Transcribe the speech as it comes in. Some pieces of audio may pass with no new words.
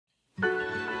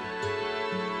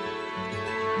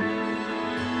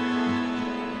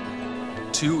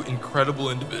two incredible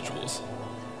individuals,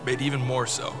 made even more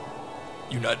so,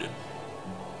 united.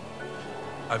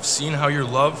 I've seen how your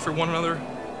love for one another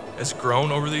has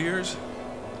grown over the years.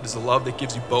 It is a love that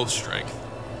gives you both strength,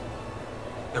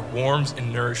 that warms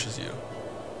and nourishes you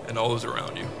and all those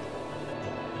around you.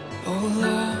 Oh,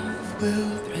 love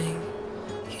will bring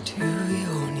you to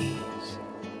your knees,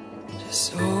 to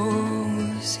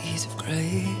sow seeds of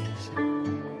grace.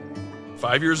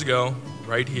 5 years ago,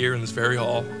 right here in this very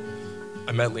hall,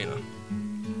 I met Lena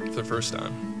for the first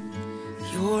time.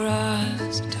 Your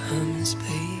eyes, time and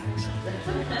space.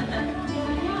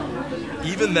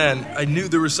 Even then, I knew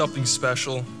there was something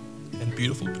special and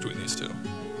beautiful between these two.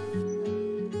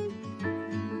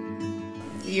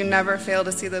 You never fail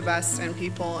to see the best in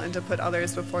people and to put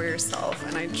others before yourself,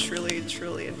 and I truly,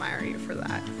 truly admire you for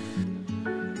that.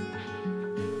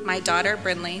 My daughter,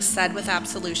 Brinley, said with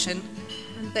absolution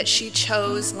that she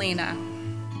chose Lena.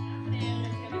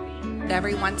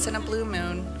 Every once in a blue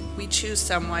moon, we choose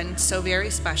someone so very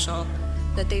special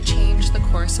that they change the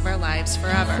course of our lives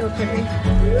forever. So pretty.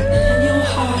 In your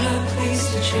heart, a place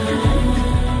to journey.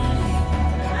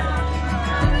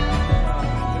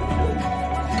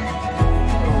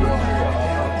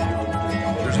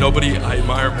 There's nobody I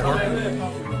admire more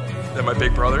than my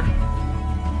big brother,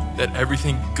 that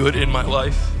everything good in my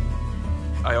life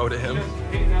I owe to him,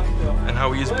 and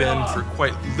how he has been for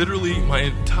quite literally my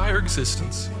entire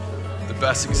existence the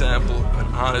best example of an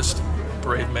honest,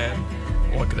 brave man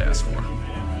one could ask for.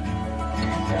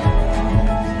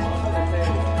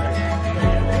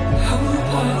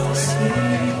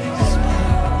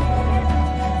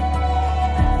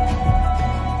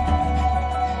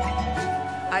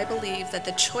 I believe that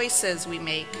the choices we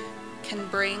make can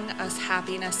bring us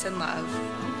happiness and love.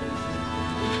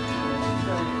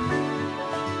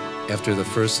 After the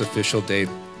first official date,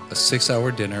 a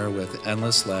 6-hour dinner with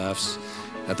endless laughs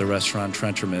at the restaurant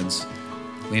Trencherman's,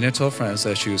 Lena told friends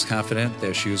that she was confident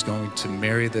that she was going to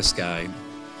marry this guy.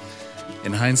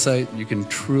 In hindsight, you can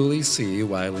truly see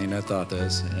why Lena thought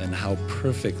this and how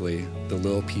perfectly the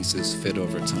little pieces fit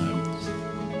over time.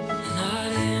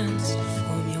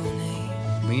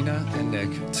 Lena and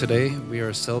Nick, today we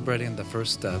are celebrating the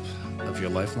first step of your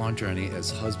lifelong journey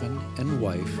as husband and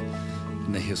wife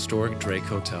in the historic Drake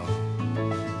Hotel.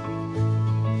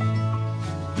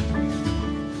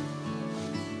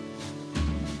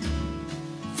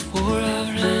 For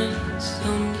I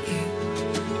ransomed you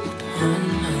upon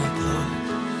my blow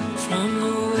from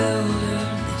the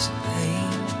wilderness of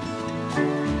pain.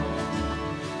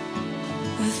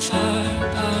 With fire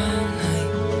by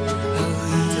night,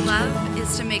 to love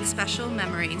is to make special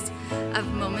memories of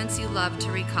moments you love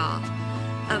to recall.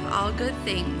 Of all good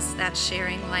things that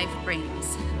sharing life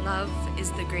brings, love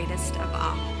is the greatest of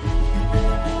all.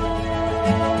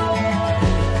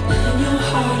 in your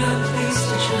heart, a place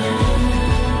to journey.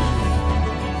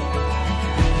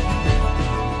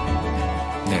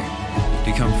 Nick, do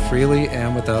you come freely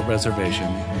and without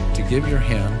reservation to give your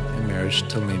hand in marriage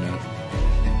to Lena?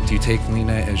 Do you take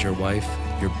Lena as your wife,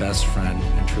 your best friend,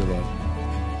 and true love?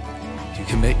 Do you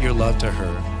commit your love to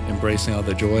her, embracing all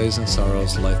the joys and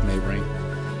sorrows life may bring?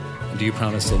 And do you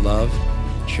promise to love,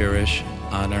 cherish,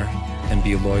 honor, and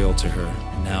be loyal to her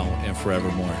now and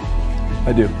forevermore?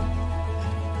 I do.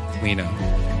 Lena,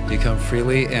 do you come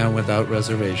freely and without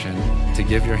reservation to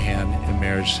give your hand in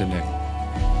marriage to Nick?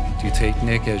 Do you take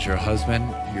Nick as your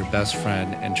husband, your best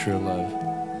friend, and true love?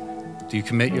 Do you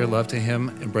commit your love to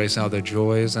him, embracing all the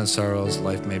joys and sorrows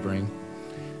life may bring?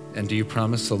 And do you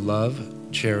promise to love,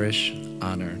 cherish,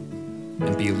 honor,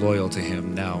 and be loyal to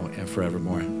him now and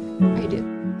forevermore? I do.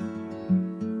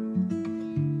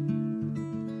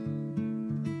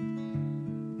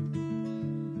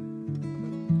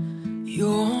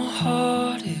 Your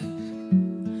heart is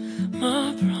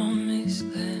my promised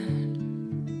land.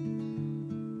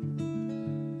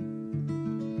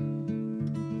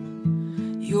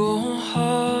 Your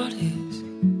heart is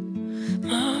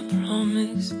my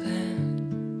promised land.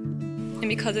 And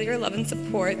because of your love and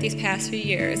support these past few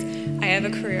years, I have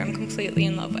a career I'm completely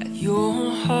in love with.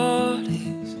 Your heart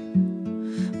is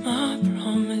my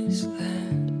promised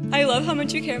land. I love how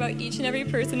much you care about each and every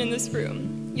person in this room.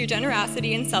 Your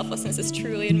generosity and selflessness is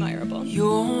truly admirable.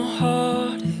 Your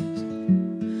heart is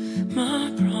my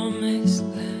promised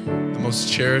land. The most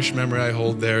cherished memory I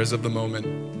hold there is of the moment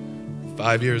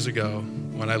 5 years ago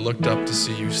when I looked up to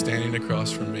see you standing across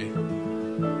from me,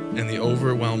 and the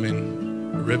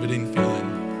overwhelming, riveting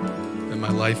feeling that my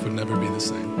life would never be the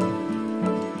same.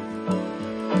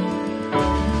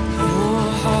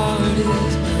 Your heart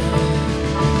is my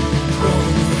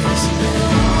promised land.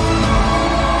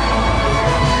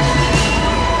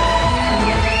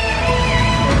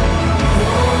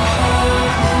 Your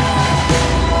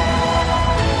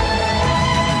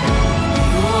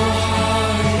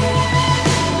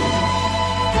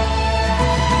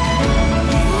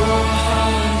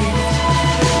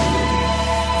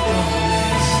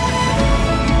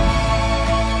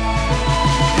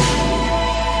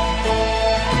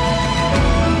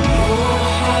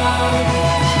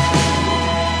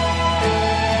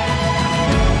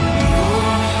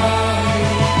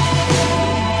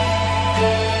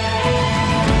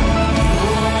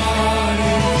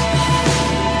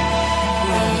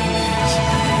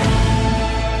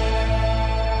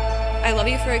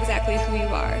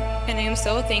are, and I am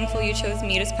so thankful you chose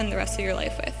me to spend the rest of your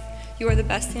life with. You are the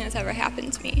best thing that's ever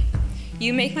happened to me.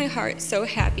 You make my heart so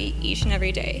happy each and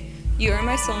every day. You are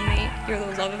my soulmate, you're the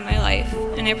love of my life,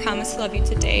 and I promise to love you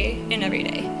today and every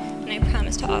day, and I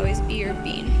promise to always be your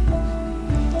bean.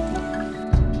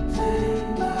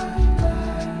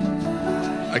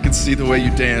 I can see the way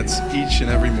you dance each and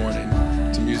every morning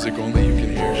to music only you can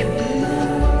hear.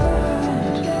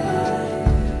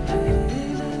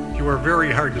 You are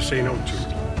very hard to say no to,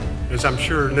 as I'm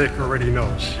sure Nick already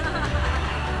knows.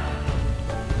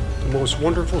 The most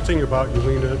wonderful thing about you,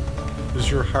 Lena,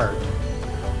 is your heart.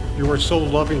 You are so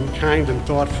loving, kind, and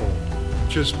thoughtful,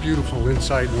 just beautiful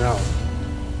inside and out.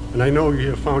 And I know you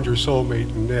have found your soulmate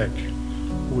in Nick,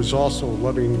 who is also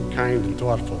loving, kind, and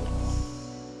thoughtful.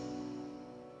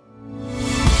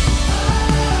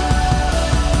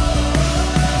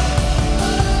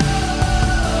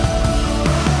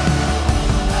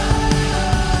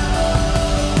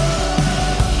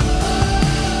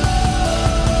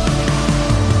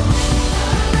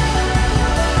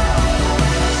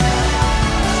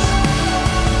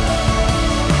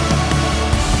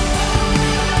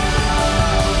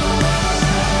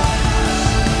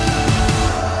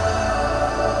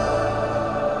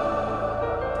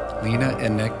 Lena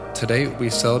and Nick, today we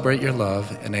celebrate your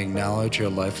love and acknowledge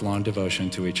your lifelong devotion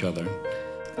to each other.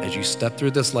 As you step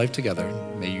through this life together,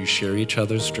 may you share each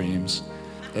other's dreams,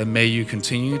 and may you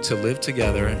continue to live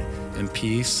together in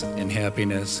peace, in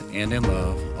happiness, and in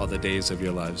love all the days of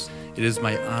your lives. It is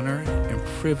my honor and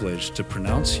privilege to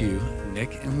pronounce you,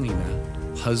 Nick and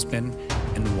Lena, husband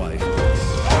and wife.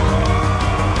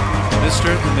 Mr.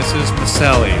 and Mrs.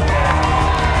 Maselli.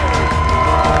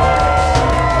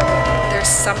 There's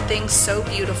something so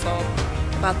beautiful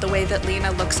about the way that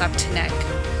Lena looks up to Nick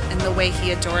and the way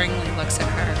he adoringly looks at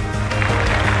her.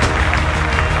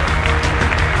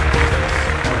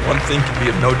 One thing can be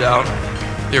of no doubt,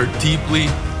 they are deeply,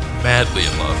 madly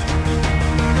in love.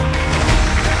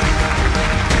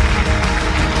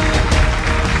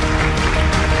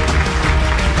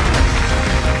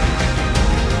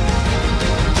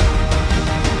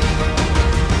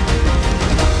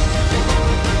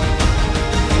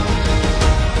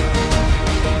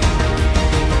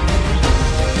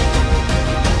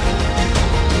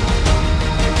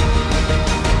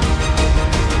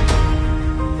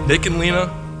 Nick and Lena,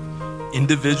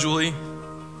 individually,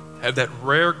 have that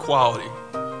rare quality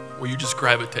where you just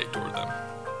gravitate toward them.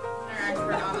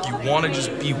 You want to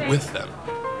just be with them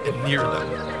and near them.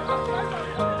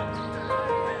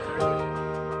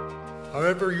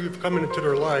 However you've come into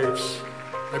their lives,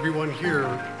 everyone here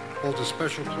holds a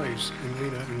special place in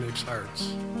Lena and Nick's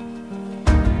hearts.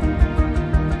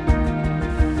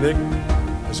 Nick,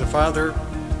 as a father,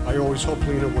 I always hoped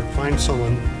Lena would find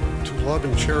someone to love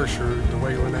and cherish her the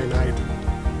way Lena and I do,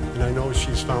 and I know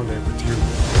she's found that with you.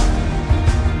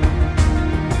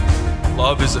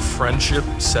 Love is a friendship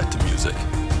set to music.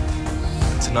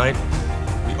 And tonight,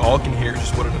 we all can hear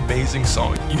just what an amazing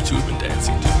song you two have been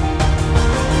dancing to.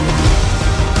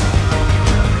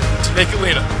 To Nick and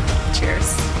Lena.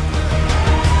 Cheers.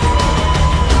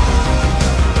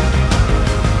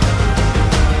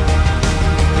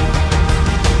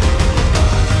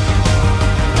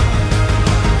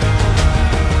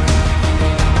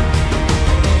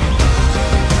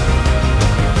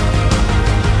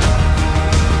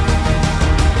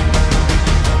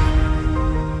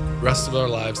 Rest of our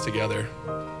lives together,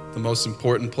 the most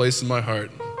important place in my heart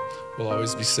will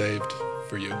always be saved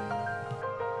for you.